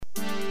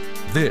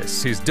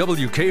This is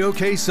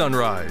WKOK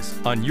Sunrise,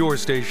 on your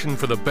station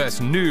for the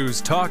best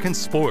news, talk, and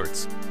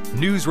sports.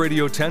 News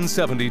Radio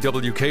 1070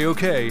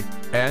 WKOK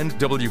and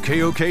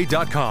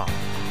WKOK.com.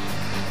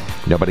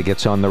 Nobody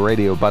gets on the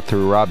radio but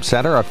through Rob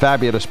Center, a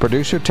fabulous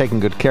producer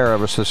taking good care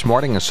of us this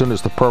morning. As soon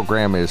as the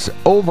program is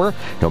over,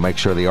 he'll make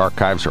sure the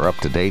archives are up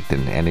to date,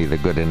 and any of the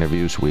good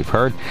interviews we've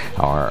heard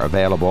are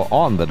available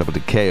on the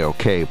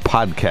WKOK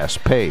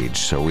podcast page.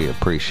 So we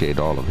appreciate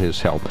all of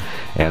his help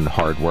and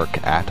hard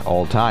work at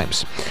all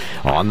times.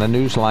 On the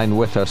news line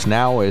with us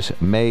now is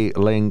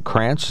Mae-Ling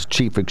Krantz,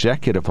 Chief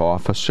Executive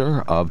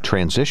Officer of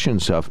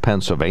Transitions of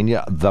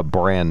Pennsylvania, the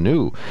brand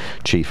new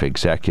Chief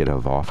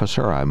Executive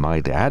Officer, I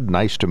might add.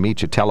 Nice to meet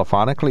you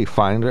telephonically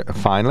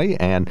finally,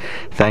 and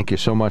thank you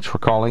so much for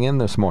calling in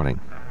this morning.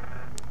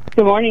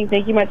 Good morning.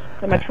 Thank you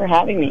so much for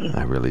having me.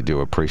 I really do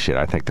appreciate it.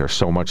 I think there's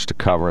so much to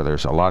cover.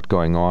 There's a lot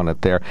going on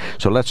at there.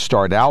 So let's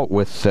start out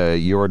with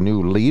your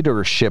new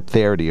leadership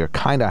there. Do you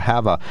kind of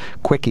have a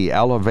quickie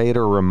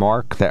elevator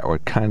remark that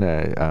would kind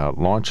of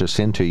launch us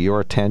into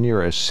your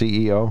tenure as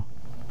CEO?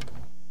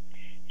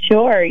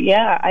 Sure.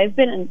 Yeah. I've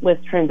been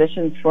with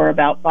Transitions for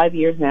about 5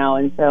 years now,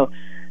 and so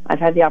I've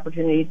had the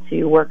opportunity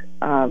to work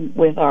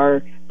with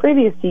our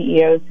previous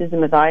CEO, Susan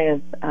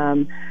Mathias,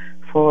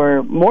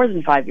 for more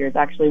than 5 years.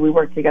 Actually, we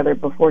worked together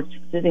before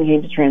Susan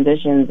came to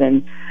Transitions,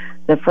 and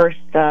the first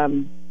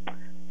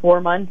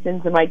 4 months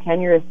into my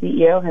tenure as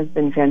CEO has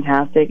been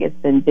fantastic.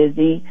 It's been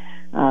busy,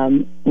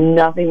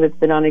 nothing that's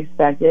been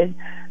unexpected,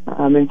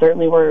 and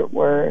certainly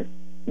we're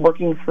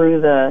working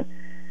through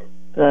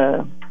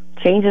the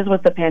changes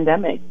with the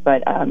pandemic,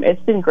 but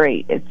it's been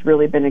great. It's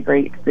really been a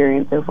great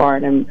experience so far,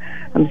 and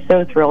I'm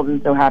so thrilled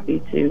and so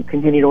happy to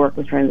continue to work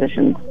with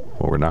Transitions.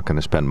 Well, we're not going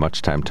to spend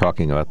much time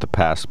talking about the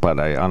past, but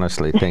I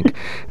honestly think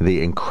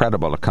the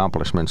incredible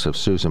accomplishments of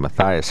Susan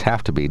Mathias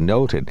have to be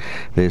noted.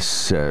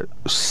 This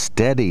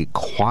steady,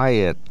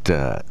 quiet,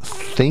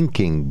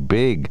 thinking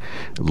big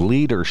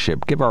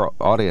leadership. Give our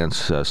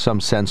audience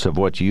some sense of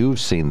what you've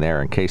seen there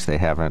in case they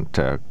haven't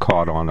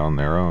caught on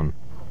their own.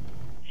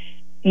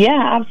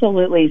 Yeah,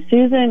 absolutely.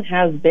 Susan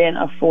has been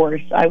a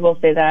force. I will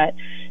say that.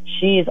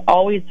 She is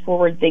always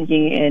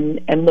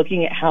forward-thinking and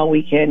looking at how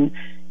we can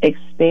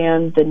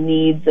expand the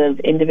needs of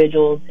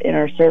individuals in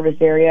our service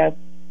area.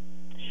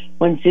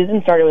 When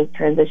Susan started with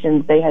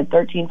Transitions, they had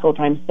 13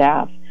 full-time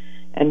staff,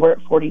 and we're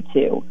at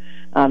 42.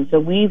 So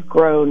we've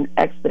grown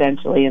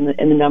exponentially in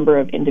the number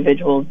of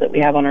individuals that we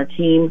have on our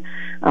team,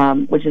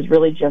 which is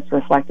really just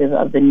reflective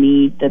of the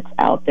need that's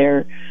out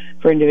there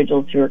for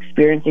individuals who are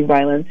experiencing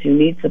violence, who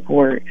need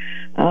support.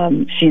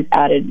 She's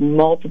added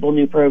multiple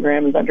new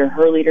programs under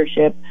her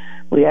leadership.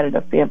 We added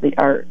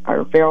our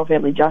Federal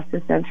Family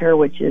Justice Center,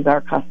 which is our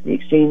custody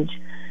exchange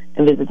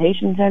and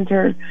visitation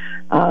center.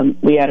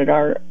 We added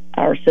our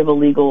civil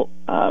legal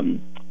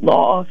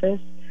law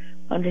office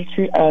under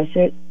Susan's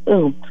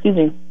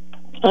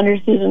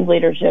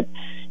leadership,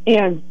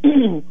 and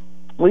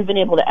we've been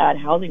able to add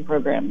housing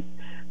programs.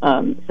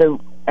 So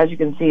as you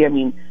can see, I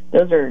mean,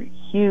 those are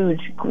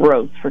huge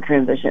growth for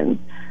Transitions.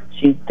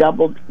 She's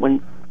doubled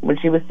when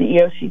she was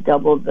CEO. She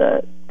doubled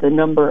the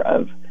number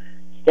of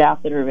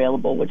staff that are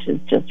available, which has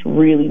just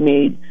really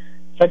made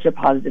such a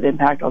positive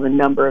impact on the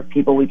number of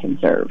people we can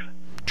serve.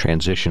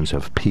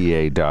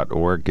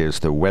 Transitionsofpa.org is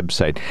the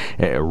website.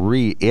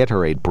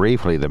 Reiterate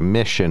briefly the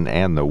mission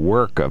and the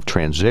work of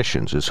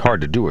Transitions. It's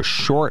hard to do a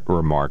short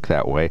remark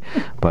that way,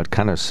 but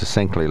kind of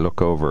succinctly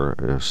look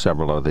over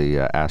several of the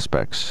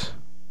aspects.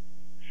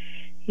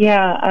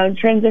 Yeah,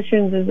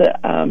 Transitions is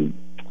a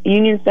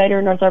Union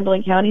Snyder,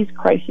 Northumberland County's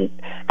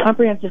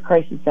comprehensive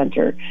crisis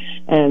center,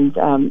 and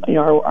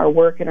our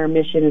work and our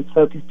mission is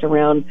focused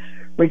around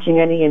reaching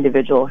any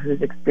individual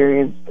who's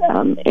experienced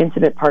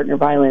intimate partner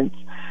violence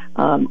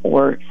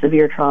or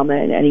severe trauma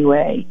in any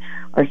way.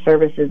 Our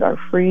services are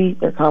free,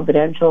 they're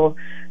confidential,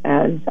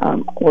 and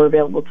we're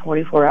available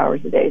 24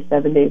 hours a day,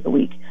 7 days a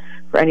week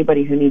for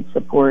anybody who needs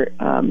support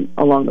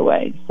along the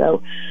way.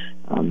 So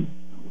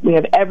we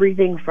have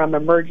everything from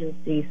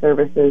emergency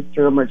services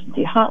through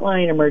emergency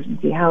hotline,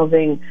 emergency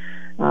housing,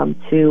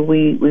 to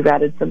we've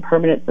added some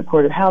permanent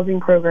supportive housing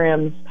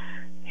programs,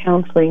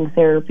 counseling,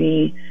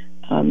 therapy,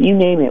 you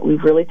name it.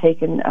 We've really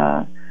taken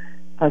a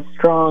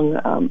strong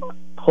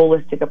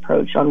holistic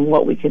approach on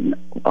what we can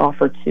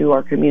offer to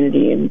our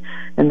community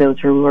and those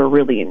who are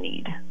really in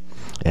need.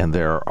 And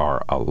there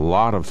are a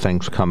lot of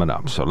things coming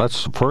up. So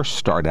let's first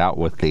start out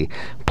with the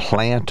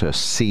Plant a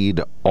Seed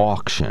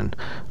auction,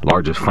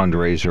 largest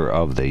fundraiser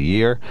of the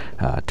year.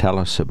 Tell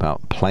us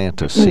about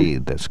Plant a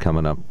Seed that's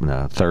coming up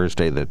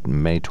Thursday,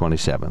 May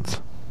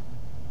 27th.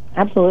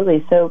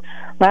 Absolutely. So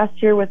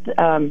last year, with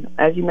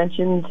as you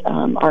mentioned,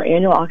 our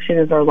annual auction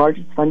is our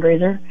largest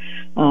fundraiser.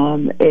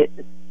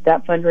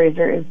 That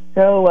fundraiser is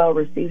so well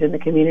received in the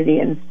community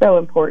and so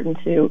important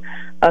to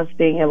us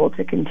being able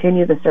to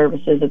continue the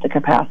services at the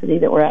capacity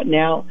that we're at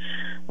now.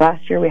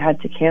 Last year we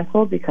had to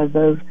cancel because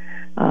of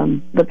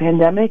the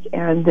pandemic,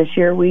 and this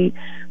year we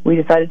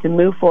decided to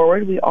move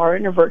forward. We are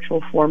in a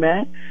virtual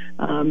format.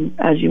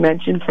 As you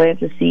mentioned,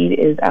 Plant a Seed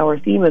is our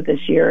theme of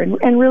this year,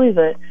 and really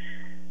the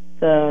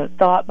the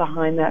thought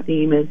behind that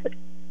theme is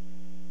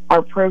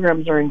our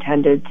programs are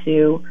intended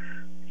to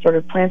sort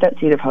of plant that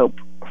seed of hope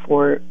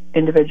for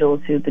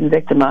individuals who've been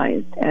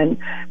victimized and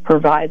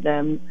provide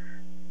them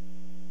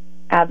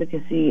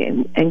advocacy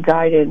and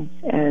guidance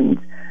and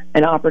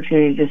an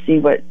opportunity to see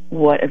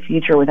what a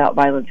future without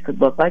violence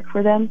could look like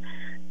for them.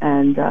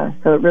 And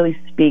so it really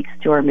speaks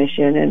to our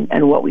mission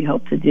and what we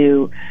hope to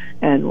do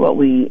and what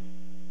we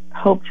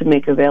hope to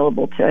make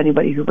available to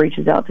anybody who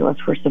reaches out to us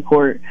for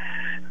support.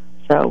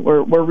 So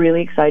we're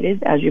really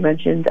excited. As you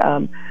mentioned,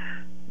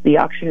 the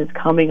auction is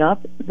coming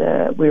up.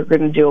 We're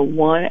going to do a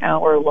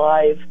 1-hour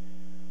live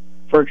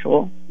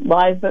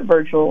but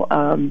virtual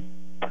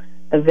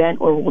event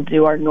where we'll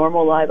do our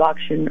normal live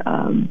auction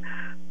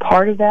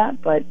part of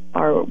that, but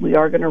we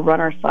are going to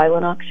run our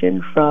silent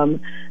auction from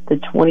the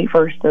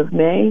 21st of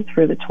May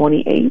through the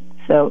 28th.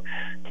 So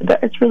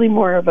it's really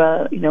more of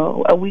a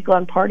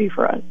week-long party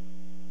for us.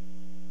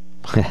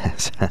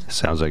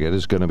 Sounds like it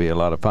is going to be a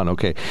lot of fun.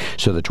 Okay,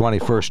 so the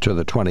 21st to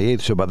the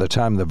 28th, so by the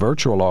time the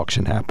virtual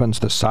auction happens,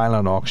 the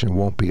silent auction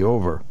won't be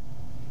over.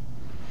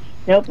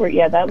 Nope,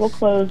 that will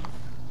close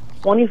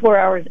 24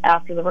 hours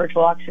after the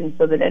virtual auction,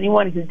 so that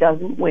anyone who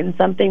doesn't win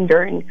something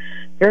during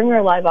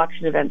our live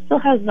auction event still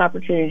has an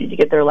opportunity to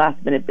get their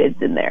last-minute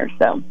bids in there.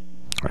 So, all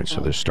right,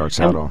 so this starts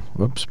out on...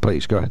 Whoops,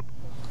 please, go ahead.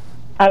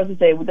 I was going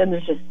to say, well, then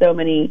there's just so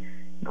many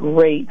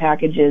great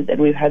packages, and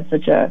we've had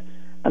such a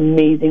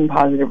amazing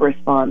positive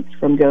response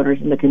from donors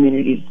in the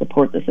community to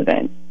support this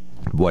event.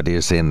 What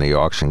is in the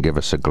auction? Give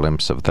us a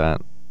glimpse of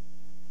that.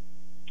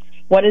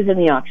 What is in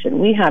the auction?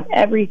 We have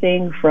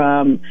everything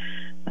from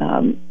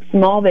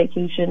small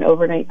vacation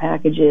overnight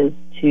packages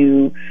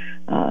to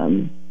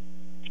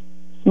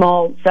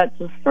small sets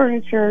of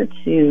furniture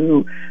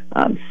to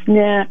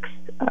snacks.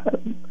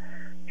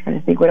 Trying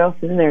to think what else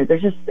is in there.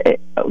 There's just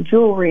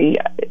jewelry,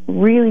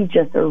 really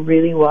just a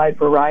really wide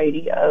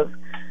variety of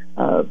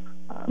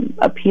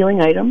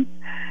appealing items.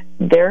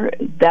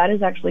 That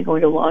is actually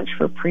going to launch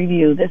for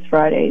preview this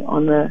Friday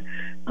on the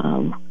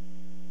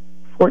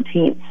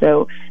 14th.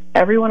 So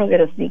everyone will get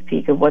a sneak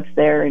peek of what's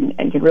there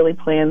and can really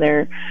plan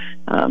their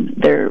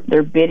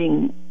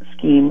bidding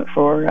scheme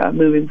for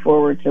moving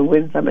forward to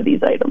win some of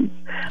these items.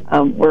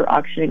 We're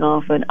auctioning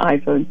off an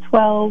iPhone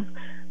 12.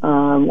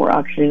 We're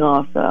auctioning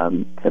off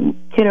some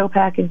kiddo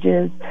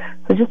packages.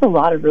 So just a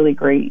lot of really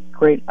great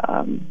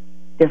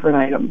different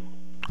items.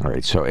 All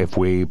right, so if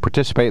we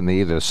participate in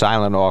either the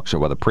silent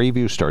auction, well, the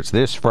preview starts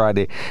this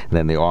Friday,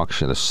 then the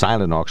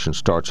silent auction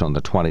starts on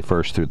the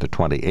 21st through the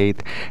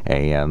 28th,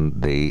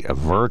 and the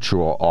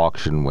virtual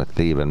auction with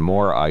even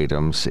more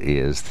items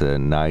is the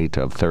night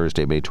of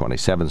Thursday, May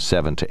 27th,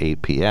 7 to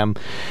 8 p.m.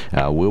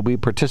 We'll be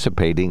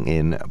participating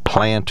in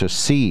Plant a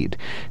Seed.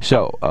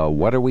 So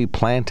what are we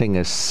planting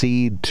a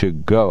seed to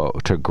grow?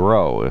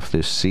 If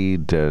this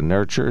seed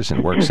nurtures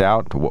and works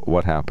out,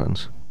 what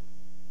happens?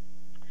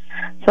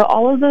 So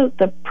all of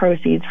the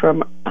proceeds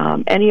from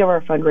any of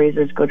our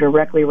fundraisers go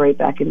directly right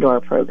back into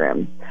our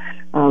programs.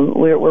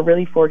 We're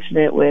really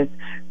fortunate with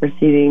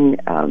receiving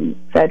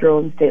federal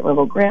and state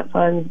level grant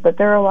funds, but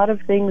there are a lot of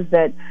things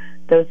that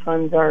those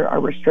funds are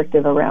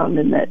restrictive around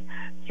and that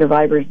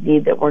survivors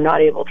need that we're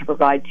not able to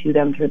provide to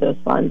them through those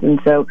funds. And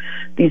so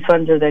these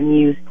funds are then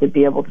used to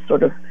be able to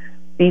sort of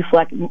be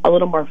a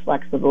little more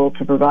flexible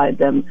to provide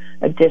them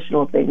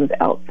additional things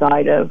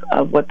outside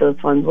of what those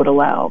funds would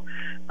allow.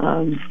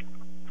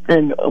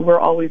 And we're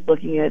always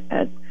looking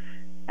at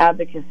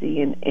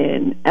advocacy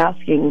and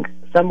asking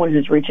someone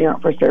who's reaching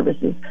out for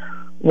services,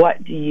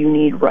 what do you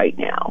need right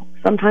now?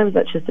 Sometimes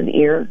that's just an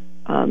ear,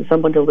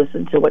 someone to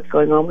listen to what's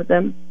going on with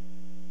them.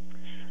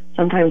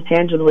 Sometimes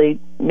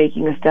tangibly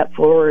making a step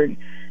forward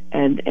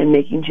and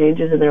making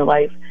changes in their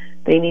life.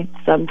 They need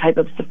some type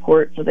of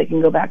support so they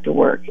can go back to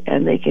work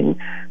and they can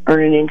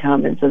earn an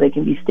income and so they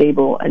can be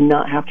stable and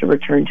not have to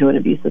return to an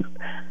abusive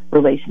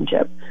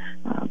relationship.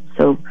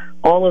 So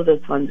all of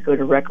those funds go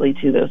directly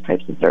to those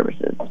types of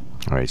services.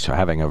 All right, so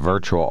having a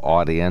virtual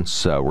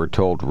audience, we're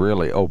told,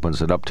 really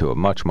opens it up to a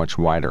much, much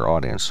wider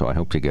audience. So I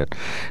hope to get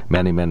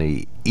many,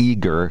 many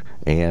eager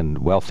and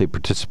wealthy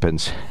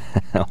participants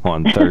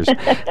on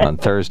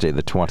Thursday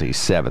the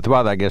 27th.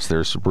 Well, I guess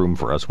there's room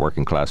for us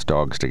working-class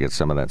dogs to get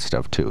some of that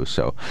stuff, too.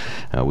 So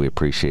we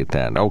appreciate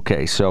that.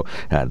 Okay, so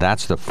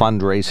that's the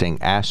fundraising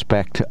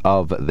aspect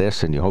of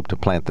this, and you hope to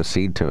plant the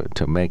seed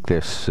to make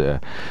this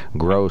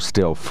grow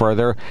still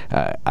further.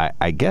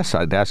 I guess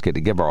I'd ask you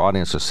to give our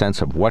audience a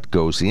sense of what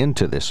goes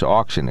into this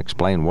auction.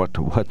 Explain what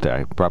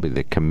probably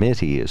the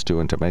committee is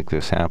doing to make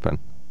this happen.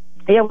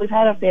 Yeah, we've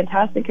had a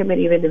fantastic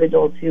committee of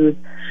individuals who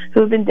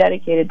have been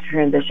dedicated to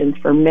transitions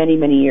for many,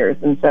 many years.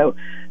 And so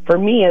for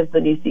me as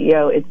the new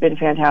CEO, it's been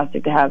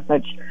fantastic to have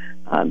such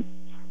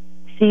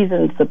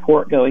seasoned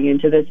support going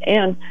into this.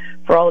 And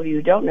for all of you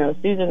who don't know,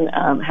 Susan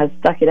has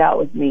stuck it out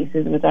with me.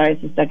 Susan Mathias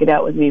has stuck it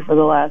out with me for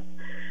the last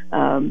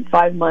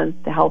 5 months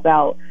to help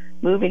out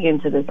moving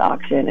into this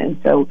auction. And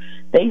so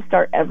they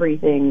start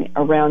everything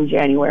around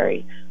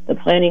January. The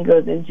planning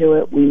goes into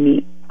it. We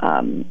meet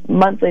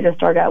monthly to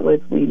start out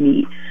with. We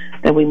meet,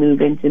 then we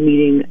move into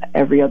meeting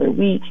every other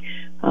week.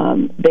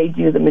 They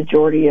do the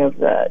majority of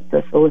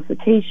the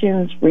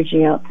solicitations,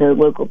 reaching out to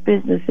local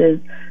businesses,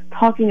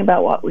 talking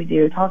about what we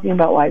do, talking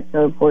about why it's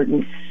so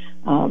important,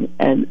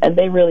 and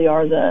they really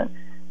are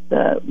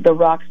the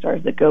rock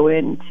stars that go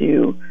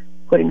into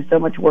putting so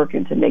much work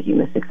into making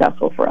this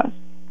successful for us.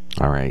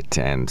 All right,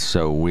 and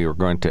so we are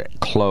going to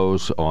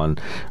close on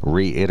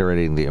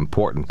reiterating the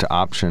important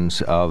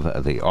options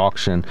of the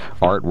auction: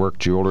 artwork,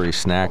 jewelry,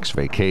 snacks,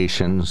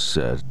 vacations,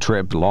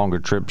 longer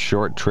trips,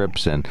 short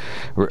trips, and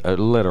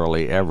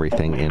literally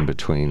everything in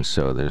between.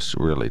 So there's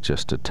really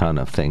just a ton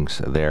of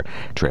things there.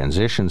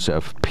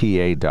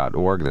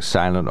 Transitionsofpa.org. The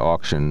silent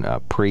auction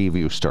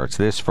preview starts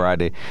this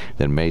Friday,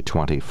 then May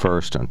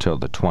 21st until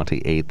the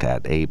 28th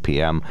at 8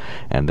 p.m.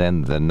 And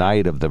then the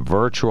night of the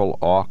virtual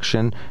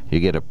auction,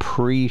 you get a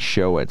pre-show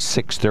at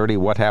 6:30.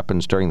 What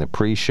happens during the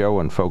pre-show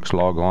when folks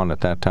log on at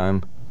that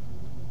time?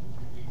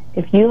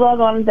 If you log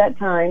on at that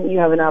time, you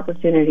have an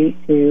opportunity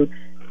to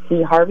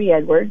see Harvey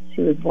Edwards,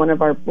 who is one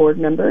of our board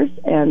members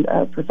and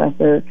a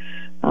professor,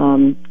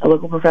 a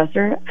local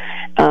professor,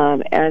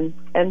 and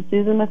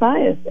Susan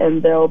Mathias.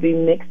 And they'll be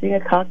mixing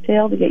a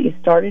cocktail to get you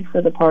started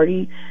for the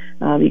party.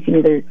 You can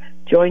either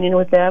join in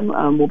with them.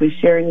 We'll be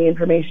sharing the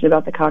information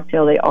about the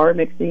cocktail they are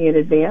mixing in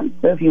advance.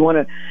 So if you want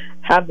to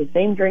have the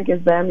same drink as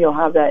them, you'll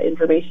have that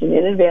information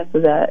in advance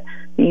of the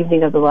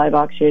evening of the live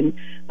auction.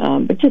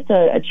 But just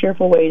a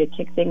cheerful way to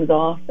kick things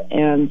off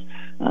and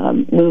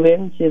move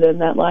into then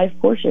that live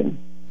portion.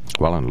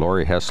 Well, and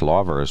Lori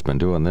Hess-Lauver has been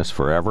doing this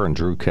forever, and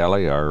Drew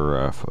Kelly,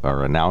 our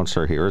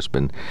announcer here, has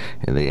been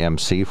the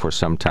MC for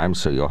some time,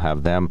 so you'll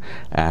have them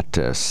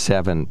at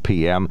 7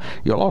 p.m.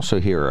 You'll also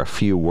hear a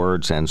few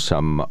words and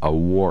some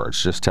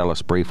awards. Just tell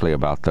us briefly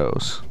about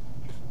those.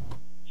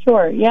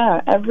 Sure,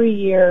 yeah. Every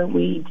year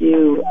we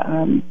do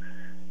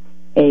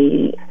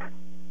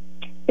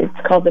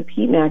it's called the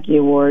Pete Mackey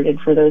Award, and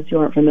for those who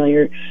aren't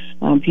familiar,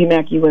 Pete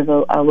Mackey was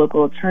a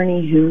local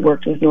attorney who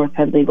worked with North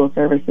Penn Legal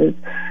Services,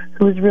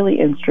 who was really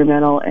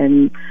instrumental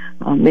in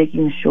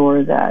making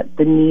sure that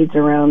the needs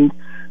around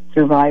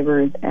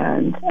survivors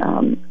and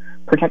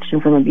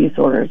protection from abuse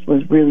orders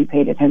was really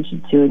paid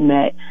attention to and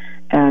met.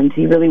 And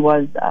he really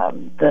was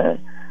the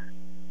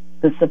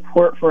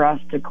support for us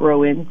to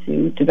grow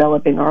into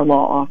developing our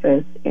law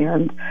office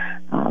and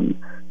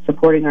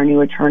supporting our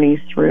new attorneys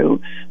through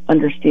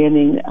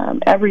understanding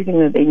everything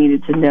that they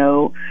needed to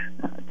know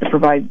to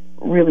provide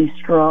really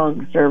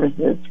strong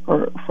services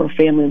for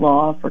family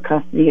law, for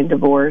custody and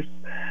divorce.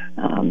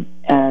 So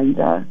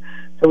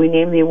we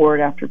named the award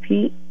after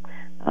Pete.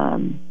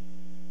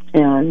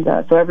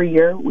 So every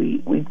year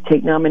we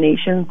take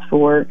nominations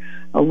for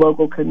a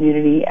local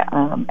community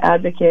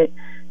advocate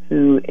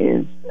who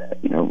is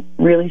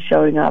really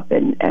showing up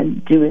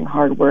and doing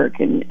hard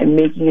work and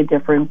making a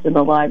difference in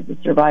the lives of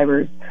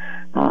survivors.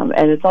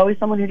 And it's always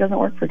someone who doesn't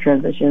work for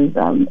Transitions.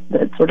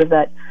 That's sort of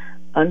that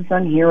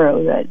unsung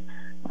hero that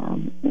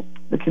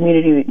the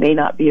community may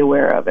not be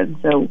aware of. And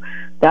so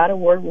that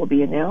award will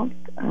be announced,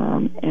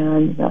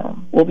 and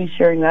we'll be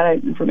sharing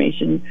that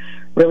information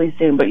really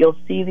soon. But you'll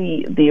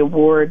see the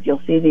award,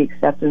 you'll see the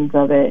acceptance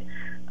of it,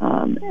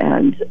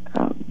 and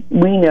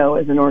we know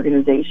as an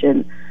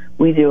organization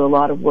we do a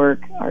lot of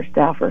work. Our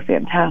staff are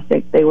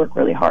fantastic. They work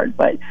really hard,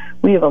 but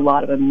we have a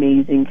lot of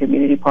amazing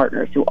community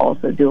partners who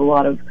also do a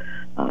lot of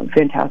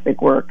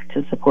fantastic work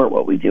to support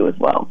what we do as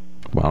well.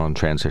 Well, and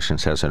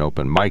Transitions has an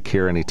open mic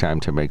here anytime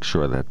to make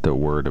sure that the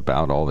word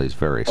about all these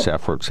various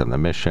efforts and the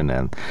mission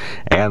and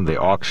the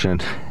auction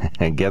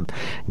and get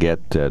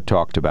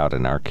talked about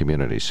in our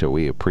community. So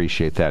we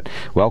appreciate that.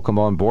 Welcome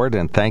on board,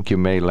 and thank you,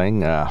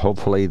 Mae-Ling.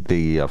 Hopefully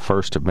the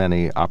first of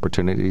many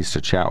opportunities to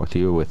chat with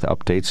you with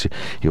updates.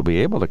 You'll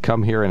be able to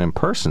come here and in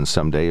person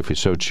someday if you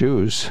so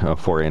choose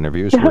for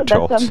interviews. That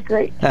sounds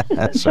great.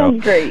 That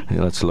sounds great.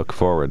 Let's look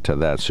forward to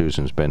that.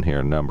 Susan's been here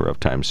a number of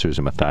times.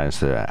 Susan Mathias,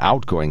 the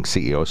outgoing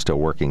CEO,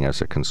 still working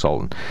as a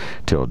consultant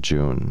till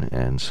June,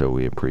 and so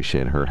we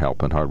appreciate her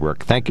help and hard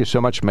work. Thank you so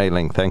much,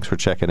 Mae-Ling. Thanks for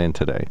checking in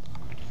today.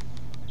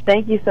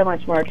 Thank you so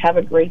much, Mark. Have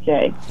a great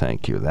day.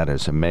 Thank you. That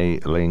is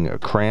Mae-Ling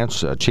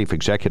Krantz, Chief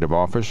Executive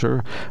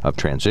Officer of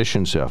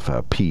Transitions of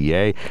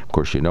PA. Of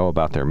course, you know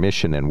about their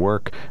mission and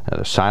work,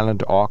 the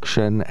silent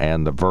auction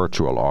and the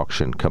virtual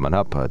auction coming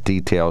up.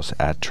 Details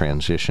at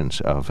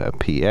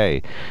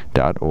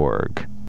transitionsofpa.org.